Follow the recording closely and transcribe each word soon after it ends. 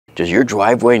Does your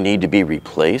driveway need to be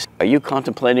replaced? Are you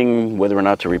contemplating whether or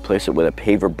not to replace it with a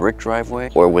paver brick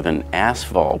driveway or with an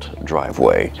asphalt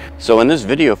driveway? So in this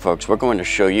video, folks, we're going to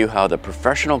show you how the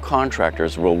professional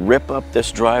contractors will rip up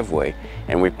this driveway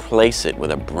and replace it with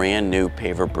a brand new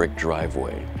paver brick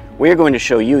driveway. We are going to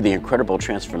show you the incredible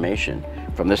transformation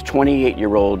from this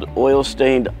 28-year-old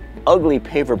oil-stained, ugly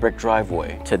paver brick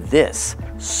driveway to this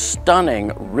stunning,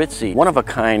 ritzy,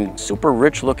 one-of-a-kind, super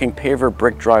rich-looking paver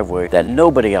brick driveway that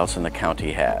nobody else in the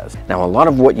county has. Now, a lot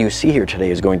of what you see here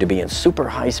today is going to be in super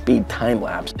high-speed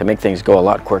time-lapse to make things go a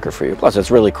lot quicker for you. Plus,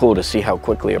 it's really cool to see how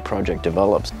quickly a project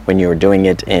develops when you're doing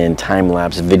it in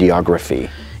time-lapse videography.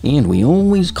 And we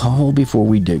always call before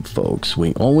we dig, folks.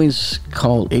 We always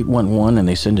call 811 and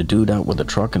they send a dude out with a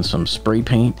truck and some spray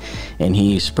paint, and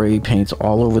he spray paints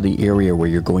all over the area where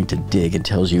you're going to dig and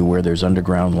tells you where there's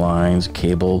underground lines,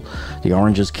 cable. The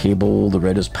orange is cable, the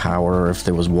red is power. If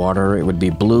there was water, it would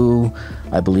be blue.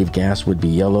 I believe gas would be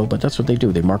yellow, but that's what they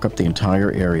do. They mark up the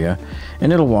entire area,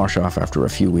 and it'll wash off after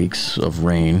a few weeks of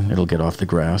rain. It'll get off the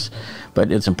grass.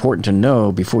 But it's important to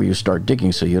know before you start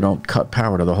digging so you don't cut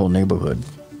power to the whole neighborhood.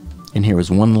 And here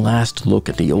is one last look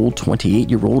at the old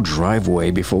 28-year-old driveway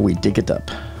before we dig it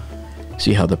up.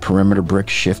 See how the perimeter brick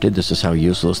shifted? This is how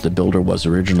useless the builder was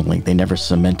originally. They never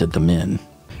cemented them in.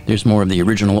 There's more of the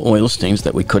original oil stains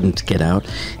that we couldn't get out.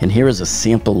 And here is a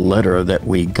sample letter that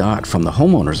we got from the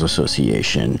Homeowners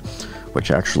Association,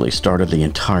 which actually started the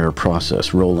entire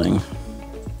process rolling.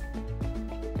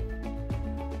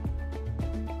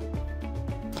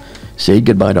 Say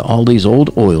goodbye to all these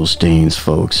old oil stains,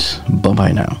 folks.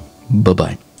 Bye-bye now.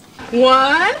 Bye-bye.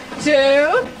 1,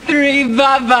 2, 3,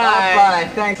 bye-bye.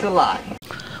 Bye-bye. Thanks a lot.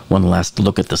 One last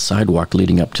look at the sidewalk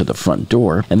leading up to the front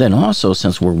door. And then also,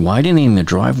 since we're widening the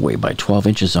driveway by 12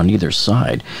 inches on either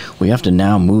side, we have to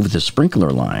now move the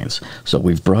sprinkler lines. So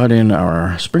we've brought in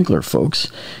our sprinkler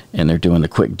folks, and they're doing the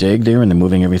quick dig there, and they're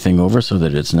moving everything over so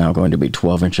that it's now going to be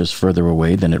 12 inches further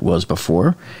away than it was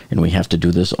before. And we have to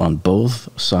do this on both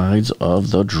sides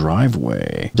of the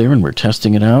driveway. There, and we're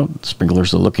testing it out.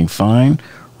 Sprinklers are looking fine,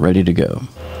 ready to go.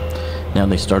 Now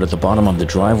they start at the bottom of the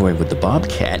driveway with the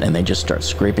bobcat, and they just start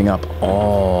scraping up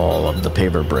all of the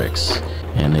paver bricks.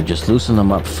 And they just loosen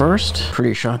them up first.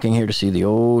 Pretty shocking here to see the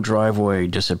old driveway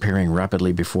disappearing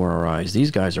rapidly before our eyes. These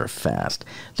guys are fast.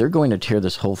 They're going to tear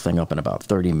this whole thing up in about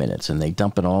 30 minutes, and they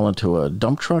dump it all into a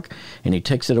dump truck, and he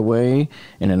takes it away,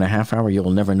 and in a half hour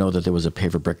you'll never know that there was a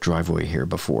paver brick driveway here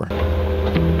before.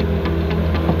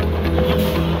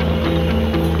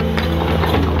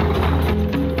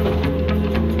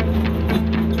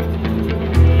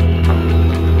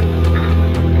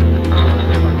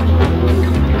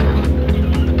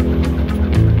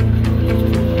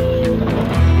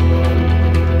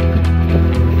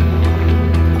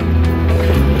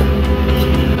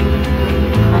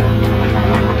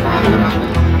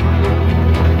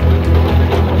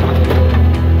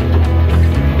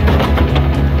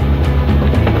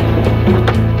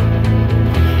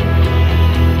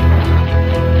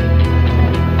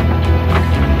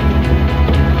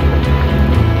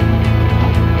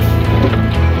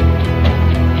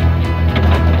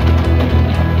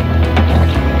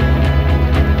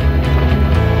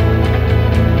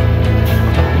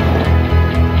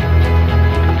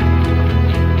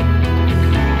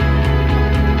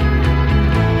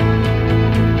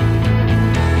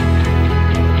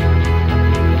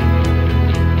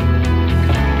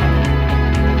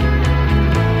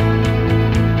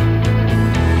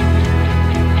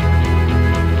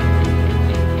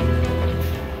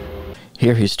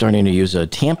 Here he's starting to use a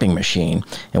tamping machine,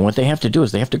 and what they have to do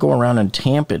is they have to go around and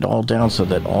tamp it all down so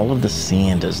that all of the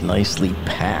sand is nicely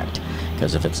packed.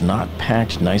 Because if it's not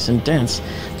packed nice and dense,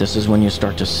 this is when you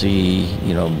start to see,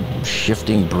 you know,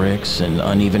 shifting bricks and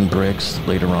uneven bricks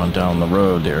later on down the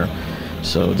road there.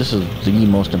 So this is the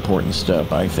most important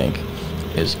step, I think,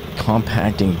 is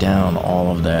compacting down all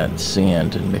of that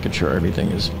sand and making sure everything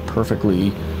is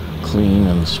perfectly clean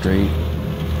and straight.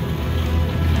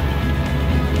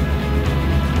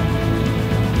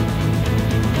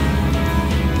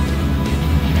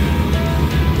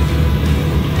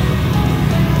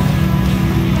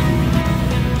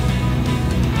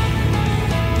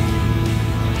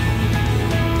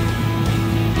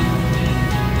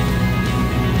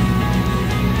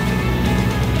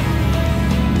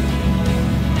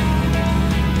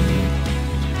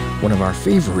 One of our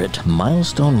favorite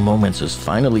milestone moments is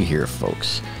finally here,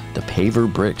 folks. The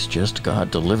paver bricks just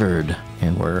got delivered,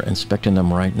 and we're inspecting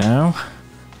them right now,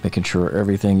 making sure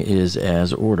everything is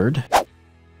as ordered.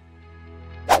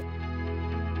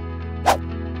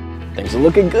 Things are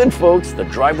looking good, folks. The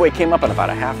driveway came up in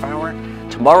about a half hour.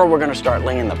 Tomorrow we're going to start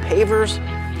laying the pavers.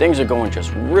 Things are going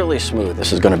just really smooth.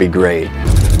 This is going to be great.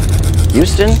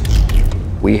 Houston,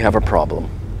 we have a problem.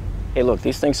 Hey look,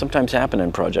 these things sometimes happen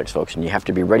in projects, folks, and you have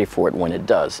to be ready for it when it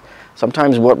does.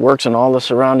 Sometimes what works in all the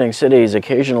surrounding cities,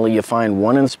 occasionally you find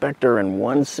one inspector in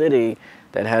one city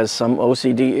that has some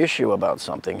OCD issue about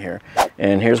something here.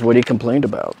 And here's what he complained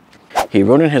about. He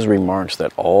wrote in his remarks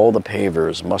that all the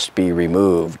pavers must be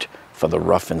removed for the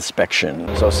rough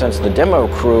inspection. So since the demo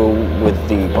crew with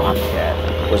the Bobcat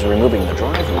was removing the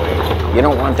driveway, you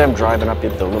don't want them driving up the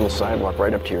little sidewalk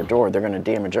right up to your door. They're going to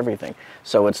damage everything.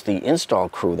 So it's the install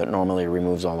crew that normally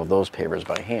removes all of those pavers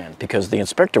by hand, because the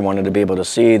inspector wanted to be able to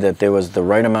see that there was the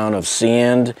right amount of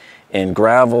sand and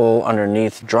gravel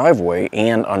underneath the driveway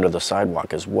and under the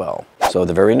sidewalk as well. So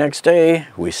the very next day,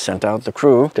 we sent out the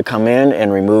crew to come in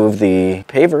and remove the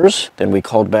pavers. Then we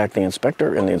called back the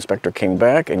inspector, and the inspector came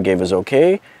back and gave us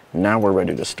okay. Now we're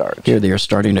ready to start. Here they are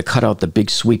starting to cut out the big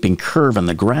sweeping curve in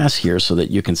the grass here so that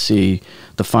you can see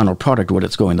the final product, what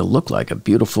it's going to look like, a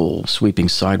beautiful sweeping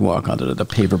sidewalk onto the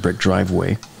paver brick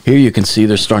driveway. Here you can see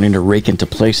they're starting to rake into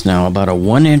place now about a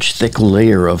 1-inch thick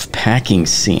layer of packing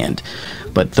sand.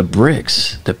 But the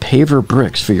bricks, the paver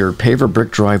bricks for your paver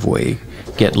brick driveway,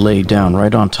 get laid down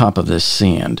right on top of this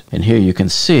sand. And here you can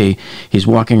see he's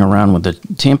walking around with the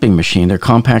tamping machine. They're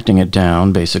compacting it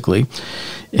down basically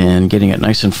and getting it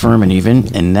nice and firm and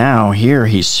even. And now here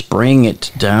he's spraying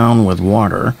it down with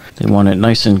water. They want it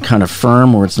nice and kind of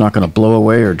firm where it's not going to blow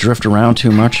away or drift around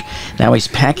too much. Now he's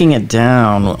packing it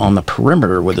down on the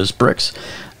perimeter with his bricks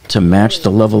to match the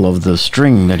level of the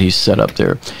string that he's set up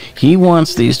there. He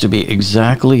wants these to be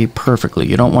exactly perfectly.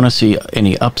 You don't want to see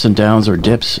any ups and downs or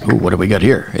dips. Ooh, what do we got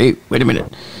here? Hey, wait a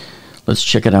minute. Let's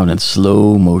check it out in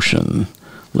slow motion.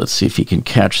 Let's see if he can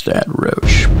catch that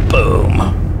roach.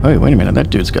 Boom. Hey, wait a minute. That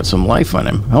dude's got some life on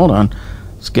him. Hold on.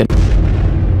 Let's get...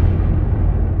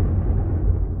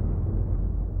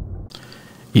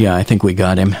 Yeah, I think we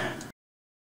got him.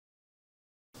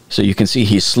 So you can see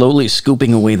he's slowly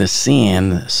scooping away the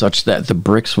sand such that the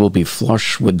bricks will be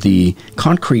flush with the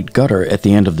concrete gutter at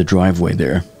the end of the driveway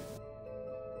there.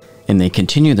 And they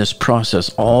continue this process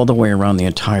all the way around the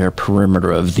entire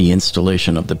perimeter of the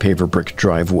installation of the paver brick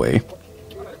driveway.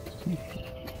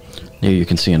 There you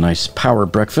can see a nice power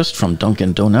breakfast from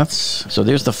Dunkin' Donuts. So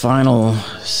there's the final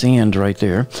sand right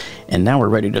there. And now we're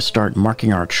ready to start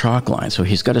marking our chalk line. So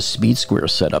he's got a speed square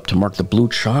set up to mark the blue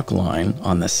chalk line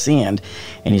on the sand.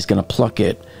 And he's going to pluck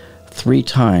it 3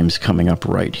 times coming up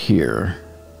right here.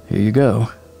 Here you go.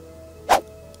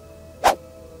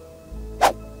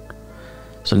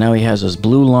 So now he has his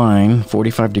blue line,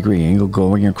 45-degree angle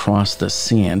going across the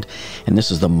sand, and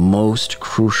this is the most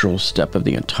crucial step of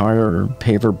the entire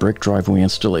paver brick driveway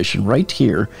installation right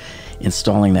here,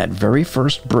 installing that very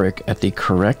first brick at the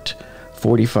correct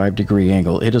 45-degree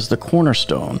angle. It is the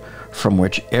cornerstone from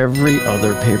which every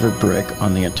other paver brick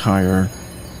on the entire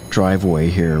driveway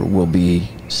here will be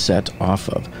set off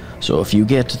of. So if you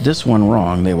get this one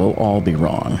wrong, they will all be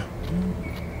wrong.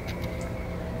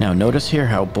 Now notice here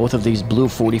how both of these blue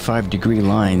 45-degree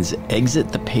lines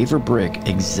exit the paver brick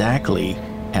exactly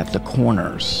at the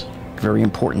corners. Very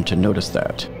important to notice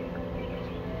that.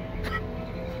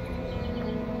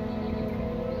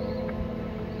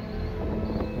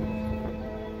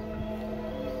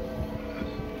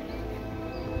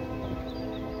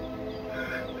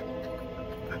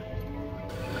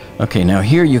 Okay, now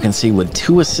here you can see with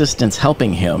 2 assistants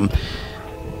helping him,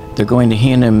 they're going to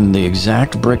hand him the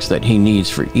exact bricks that he needs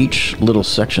for each little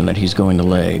section that he's going to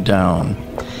lay down.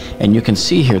 And you can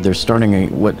see here they're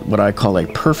starting what I call a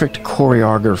perfect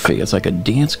choreography. It's like a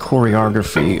dance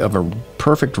choreography of a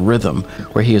perfect rhythm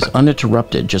where he is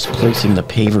uninterrupted, just placing the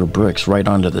paver bricks right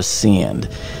onto the sand.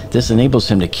 This enables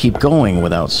him to keep going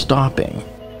without stopping.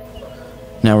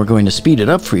 Now we're going to speed it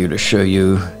up for you to show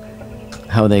you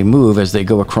how they move as they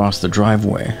go across the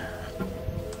driveway.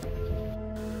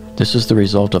 This is the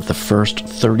result of the first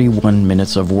 31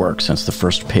 minutes of work since the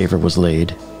first paver was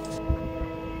laid.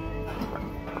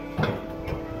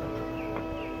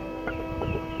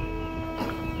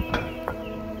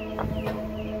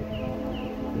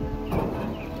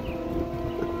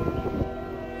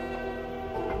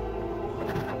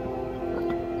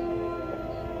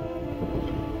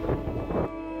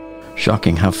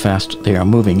 Shocking how fast they are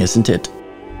moving, isn't it?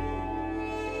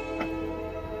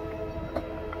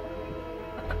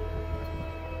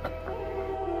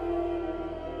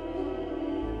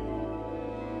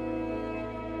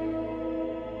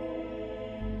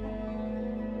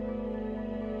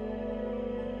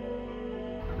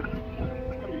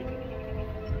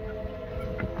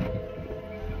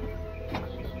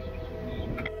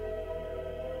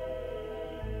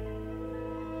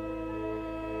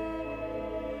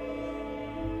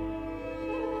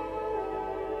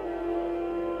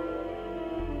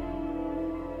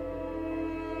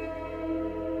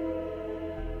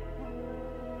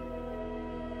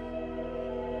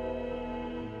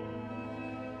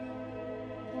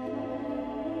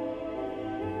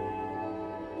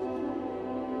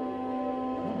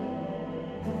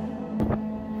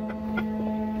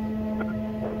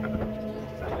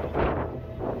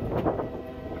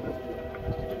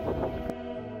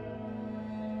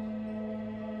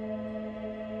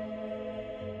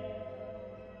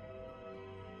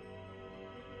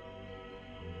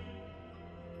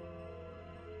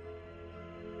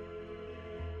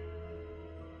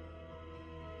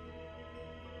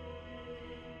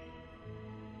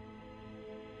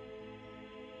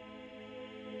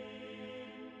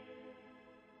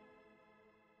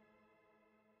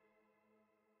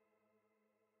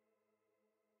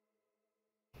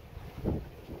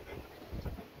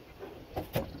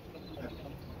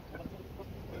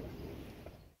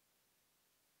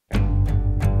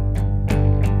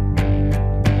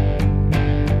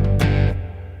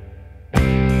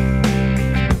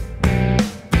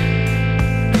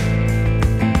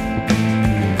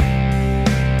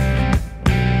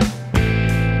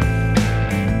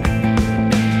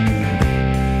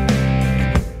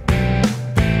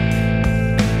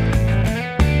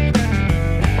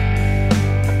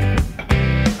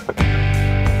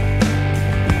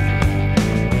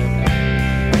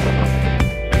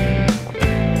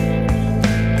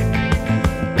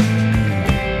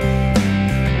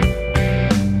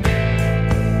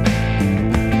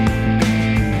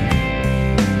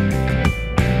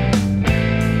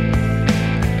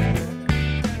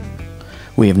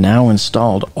 We have now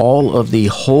installed all of the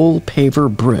whole paver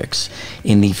bricks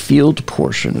in the field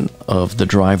portion of the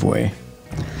driveway.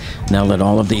 Now that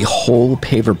all of the whole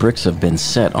paver bricks have been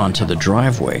set onto the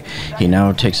driveway, he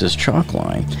now takes his chalk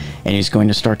line and he's going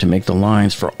to start to make the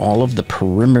lines for all of the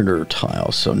perimeter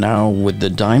tiles. So now with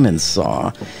the diamond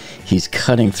saw, he's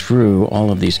cutting through all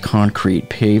of these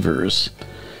concrete pavers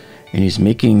and he's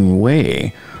making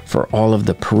way for all of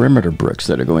the perimeter bricks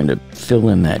that are going to fill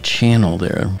in that channel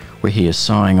there, where he is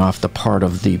sawing off the part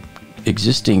of the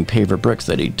existing paver bricks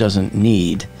that he doesn't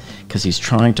need, because he's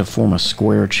trying to form a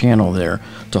square channel there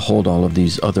to hold all of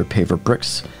these other paver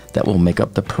bricks that will make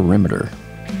up the perimeter.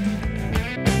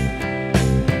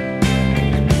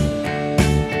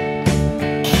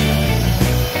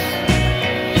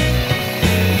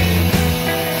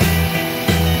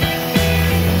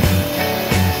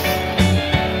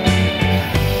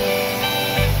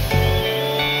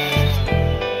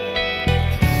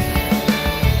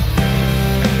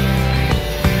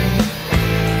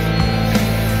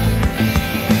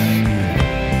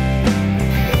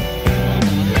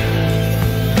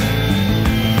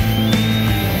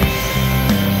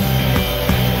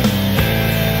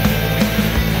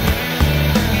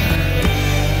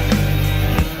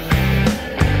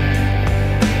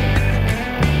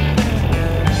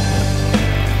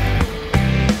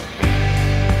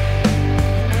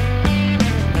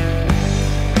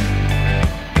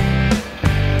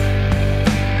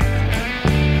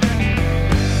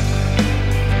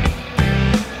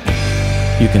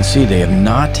 You can see they have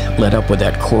not let up with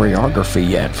that choreography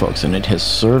yet, folks, and it has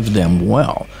served them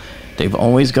well. They've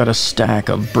always got a stack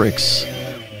of bricks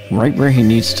right where he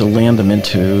needs to land them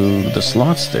into the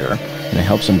slots there, and it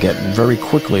helps him get very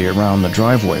quickly around the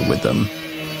driveway with them.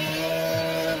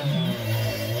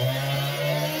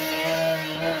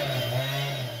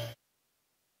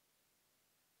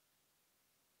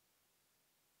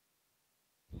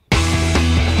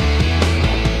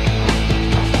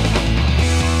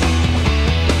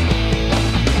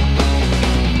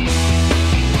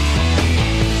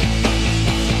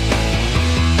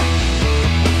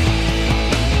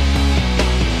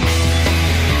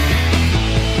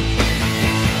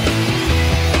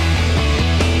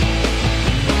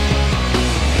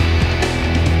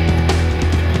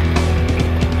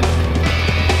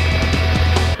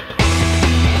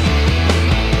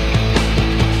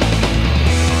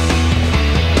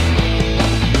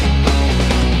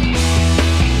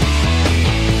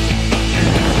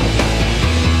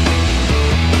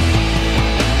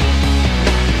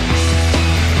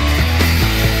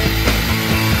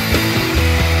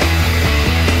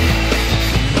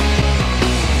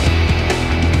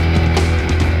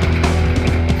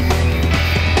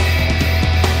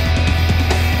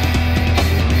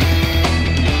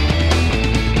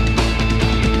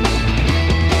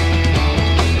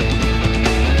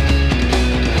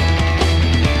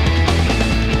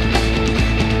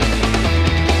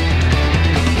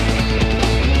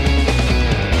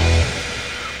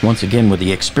 Once again, with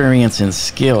the experience and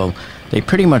skill, they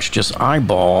pretty much just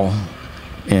eyeball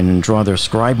and draw their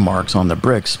scribe marks on the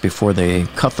bricks before they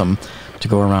cut them to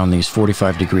go around these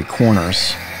 45-degree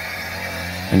corners.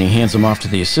 And he hands them off to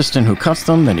the assistant who cuts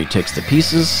them, then he takes the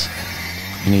pieces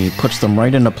and he puts them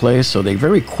right into place, so they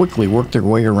very quickly work their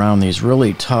way around these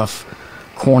really tough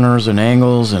corners and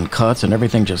angles and cuts, and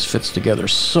everything just fits together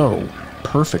so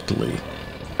perfectly.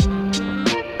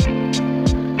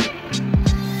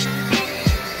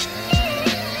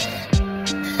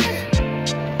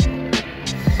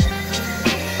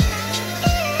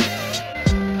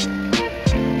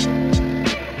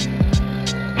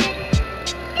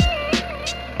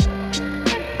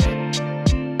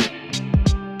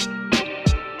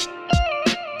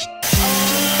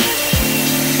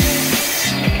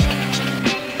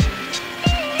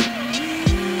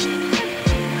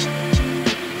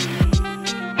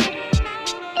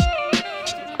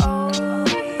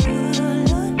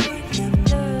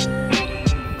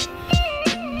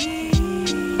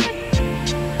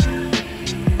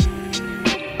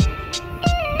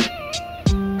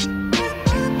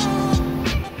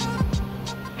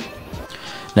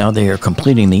 Now they are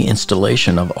completing the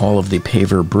installation of all of the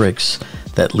paver bricks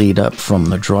that lead up from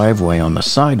the driveway on the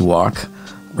sidewalk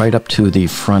right up to the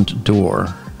front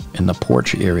door in the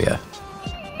porch area.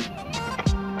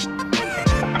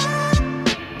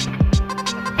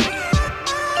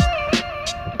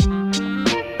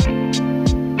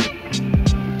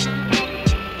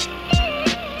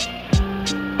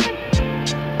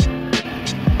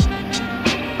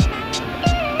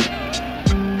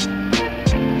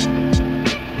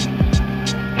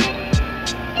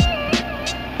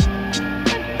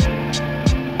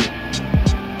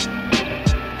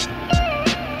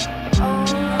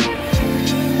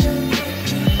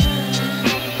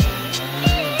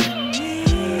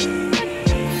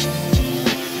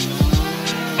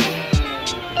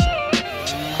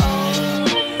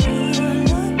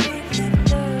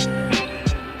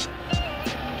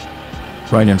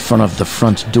 Right in front of the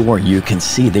front door, you can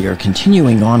see they are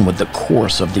continuing on with the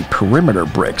course of the perimeter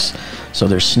bricks. So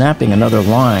they're snapping another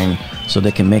line so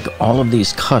they can make all of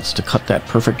these cuts to cut that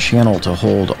perfect channel to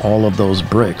hold all of those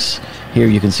bricks. Here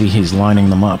you can see he's lining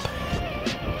them up.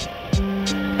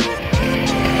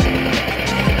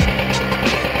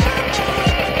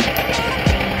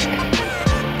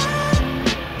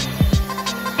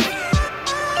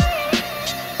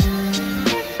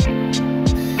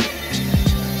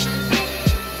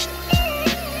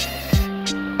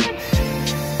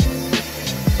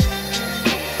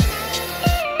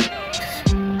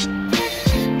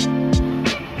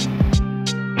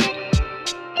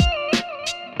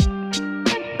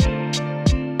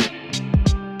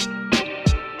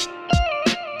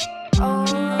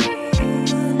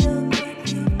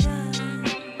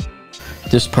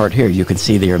 This part here, you can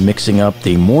see they are mixing up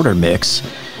the mortar mix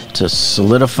to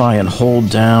solidify and hold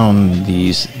down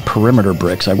these perimeter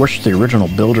bricks. I wish the original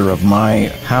builder of my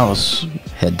house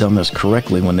had done this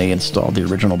correctly when they installed the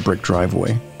original brick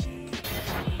driveway.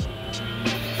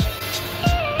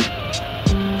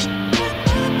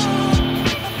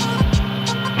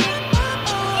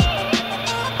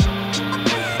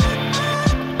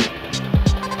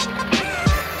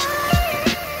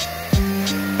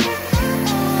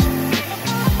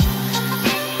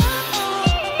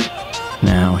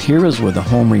 Now, here is where the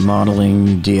home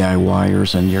remodeling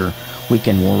DIYers and your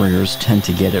weekend warriors tend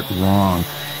to get it wrong.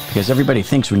 Because everybody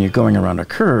thinks when you're going around a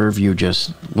curve, you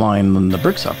just line the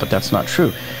bricks up, but that's not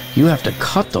true. You have to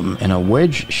cut them in a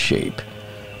wedge shape.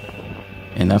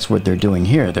 And that's what they're doing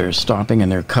here. They're stopping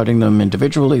and they're cutting them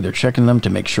individually. They're checking them to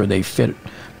make sure they fit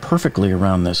perfectly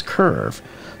around this curve.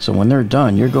 So when they're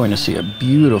done, you're going to see a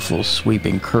beautiful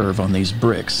sweeping curve on these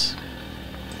bricks.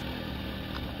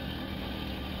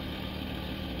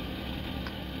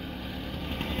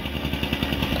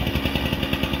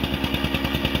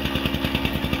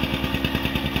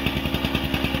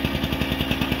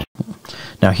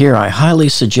 Now here, I highly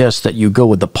suggest that you go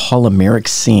with the polymeric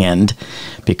sand,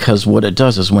 because what it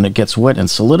does is when it gets wet and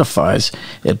solidifies,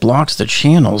 it blocks the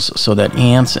channels so that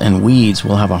ants and weeds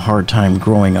will have a hard time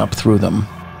growing up through them.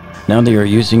 Now they are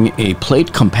using a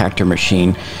plate compactor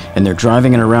machine, and they're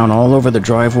driving it around all over the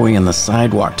driveway and the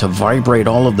sidewalk to vibrate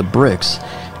all of the bricks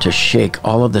to shake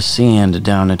all of the sand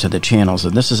down into the channels.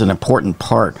 And this is an important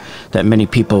part that many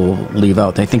people leave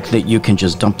out. They think that you can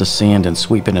just dump the sand and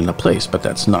sweep it into place, but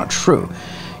that's not true.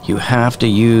 You have to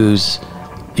use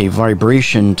a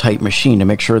vibration type machine to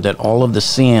make sure that all of the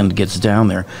sand gets down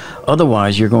there.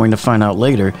 Otherwise, you're going to find out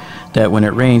later that when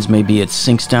it rains, maybe it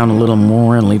sinks down a little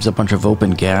more and leaves a bunch of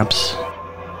open gaps.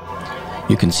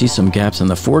 You can see some gaps in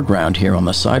the foreground here on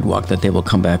the sidewalk that they will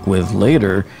come back with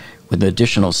later with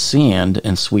additional sand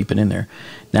and sweep it in there.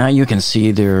 Now you can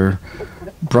see they're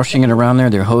brushing it around there,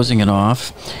 they're hosing it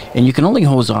off, and you can only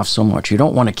hose off so much. You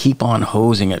don't want to keep on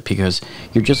hosing it because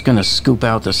you're just going to scoop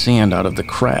out the sand out of the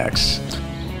cracks.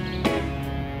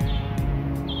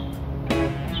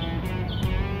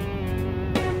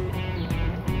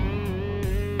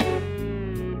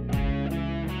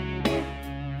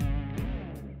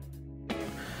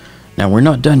 Now, we're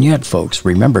not done yet, folks.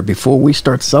 Remember, before we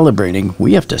start celebrating,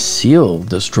 we have to seal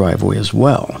this driveway as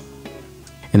well.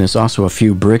 And there's also a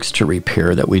few bricks to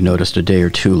repair that we noticed a day or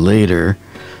two later.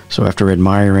 So after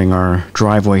admiring our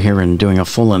driveway here and doing a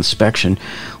full inspection,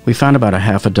 we found about a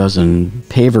half a dozen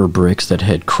paver bricks that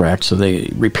had cracked. So the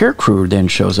repair crew then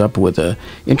shows up with an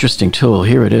interesting tool.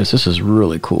 Here it is. This is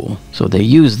really cool. So they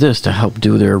use this to help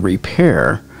do their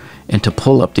repair and to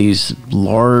pull up these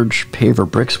large paver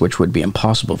bricks, which would be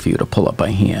impossible for you to pull up by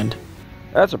hand.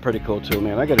 That's a pretty cool tool,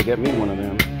 man. I gotta get me one of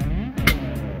them.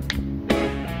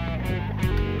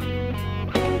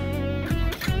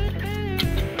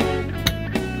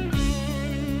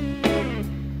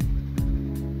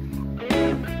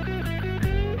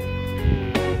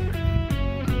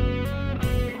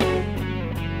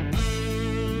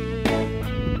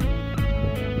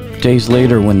 Days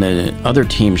later, when the other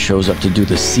team shows up to do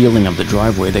the sealing of the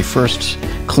driveway, they first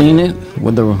clean it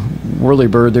with the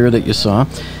whirlybird there that you saw.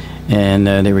 And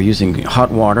they were using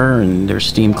hot water and they're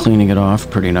steam cleaning it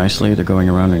off pretty nicely. They're going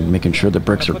around and making sure the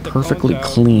bricks are perfectly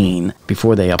clean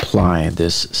before they apply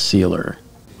this sealer.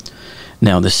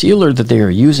 Now, the sealer that they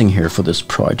are using here for this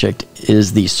project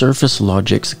is the Surface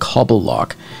Logic's Cobble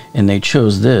Lock, and they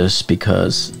chose this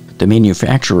because the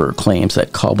manufacturer claims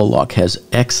that Cobble Lock has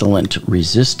excellent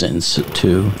resistance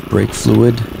to brake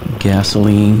fluid,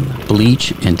 gasoline,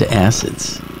 bleach, and to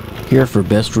acids. Here, for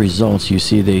best results, you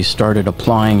see they started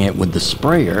applying it with the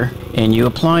sprayer, and you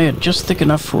apply it just thick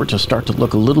enough for it to start to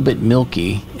look a little bit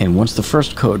milky, and once the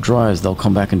first coat dries, they'll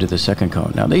come back into the second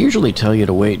coat. Now, they usually tell you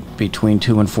to wait between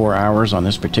 2 and 4 hours on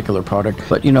this particular product,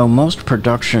 but you know, most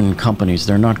production companies,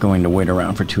 they're not going to wait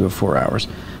around for 2 or 4 hours.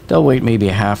 They'll wait maybe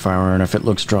a half hour, and if it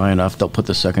looks dry enough, they'll put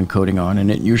the second coating on,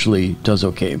 and it usually does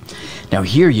okay. Now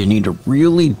here, you need to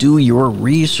really do your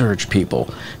research, people,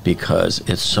 because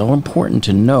it's so important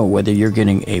to know whether you're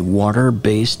getting a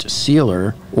water-based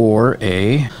sealer or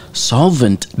a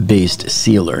solvent-based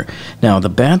sealer. Now, the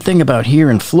bad thing about here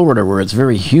in Florida, where it's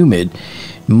very humid,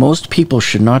 most people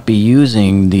should not be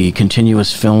using the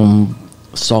continuous film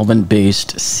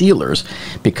solvent-based sealers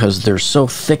because they're so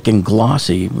thick and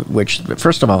glossy, which,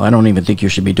 first of all, I don't even think you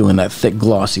should be doing that thick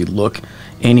glossy look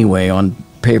anyway on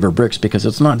paver bricks because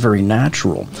it's not very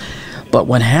natural. But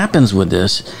what happens with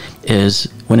this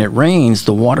is when it rains,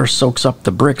 the water soaks up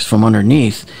the bricks from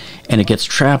underneath and it gets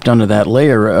trapped under that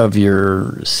layer of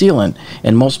your sealant,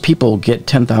 and most people get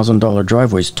 $10,000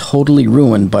 driveways totally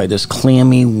ruined by this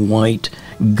clammy white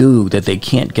goo that they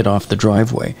can't get off the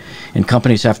driveway. And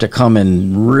companies have to come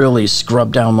and really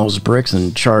scrub down those bricks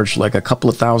and charge like a couple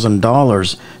of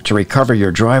 $1,000s to recover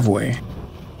your driveway.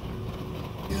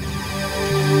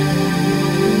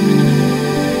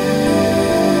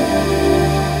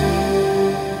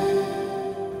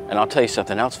 And I'll tell you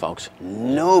something else, folks.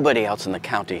 Nobody else in the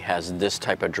county has this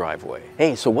type of driveway.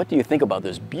 Hey, so what do you think about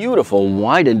this beautiful,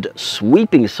 widened,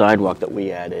 sweeping sidewalk that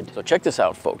we added? So check this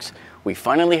out, folks. We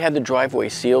finally had the driveway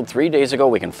sealed 3 days ago.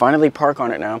 We can finally park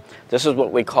on it now. This is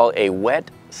what we call a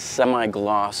wet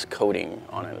semi-gloss coating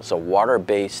on it. It's a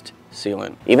water-based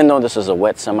sealant. Even though this is a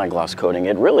wet semi-gloss coating,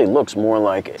 it really looks more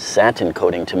like satin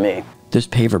coating to me. This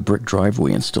paver brick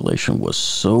driveway installation was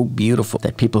so beautiful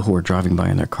that people who are driving by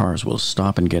in their cars will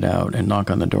stop and get out and knock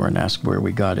on the door and ask where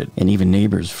we got it. And even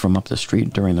neighbors from up the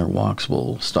street during their walks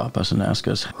will stop us and ask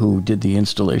us who did the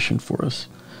installation for us.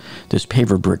 This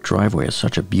paver brick driveway is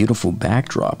such a beautiful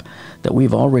backdrop that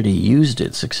we've already used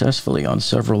it successfully on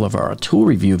several of our tool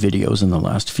review videos in the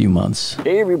last few months.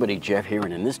 Hey everybody, Jeff here,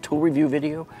 and in this tool review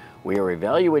video, we are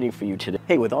evaluating for you today.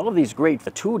 Hey, with all of these great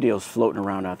tool deals floating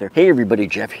around out there. Hey everybody,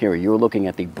 Jeff here. You're looking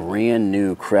at the brand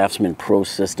new Craftsman Pro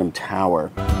System Tower.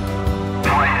 Flight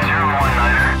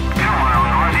 019er, 2 mile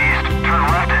northeast, turn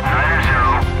left at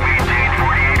 90, maintain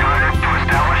 4800 to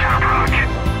establish an approach.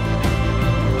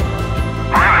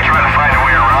 We're gonna try to find a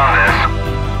way around this.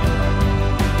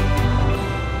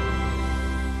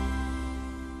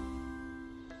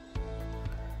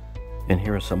 And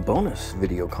here is some bonus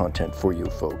video content for you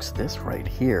folks. This right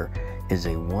here is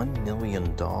a $1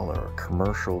 million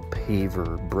commercial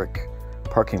paver brick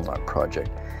parking lot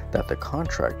project that the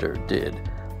contractor did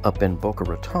up in Boca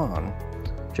Raton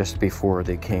just before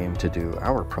they came to do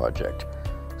our project.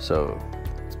 So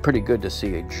it's pretty good to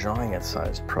see a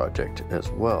giant-sized project as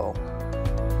well.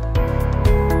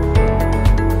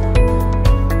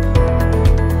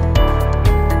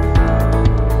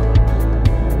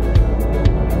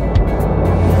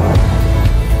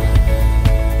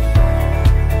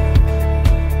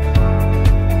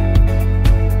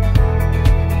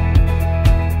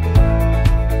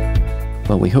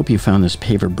 Well, we hope you found this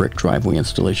paver brick driveway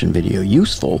installation video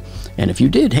useful, and if you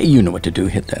did, hey, you know what to do.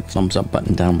 Hit that thumbs up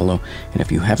button down below, and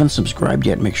if you haven't subscribed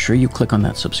yet, make sure you click on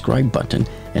that subscribe button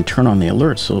and turn on the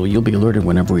alerts so you'll be alerted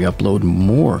whenever we upload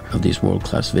more of these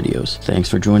world-class videos. Thanks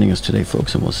for joining us today,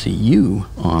 folks, and we'll see you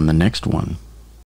on the next one.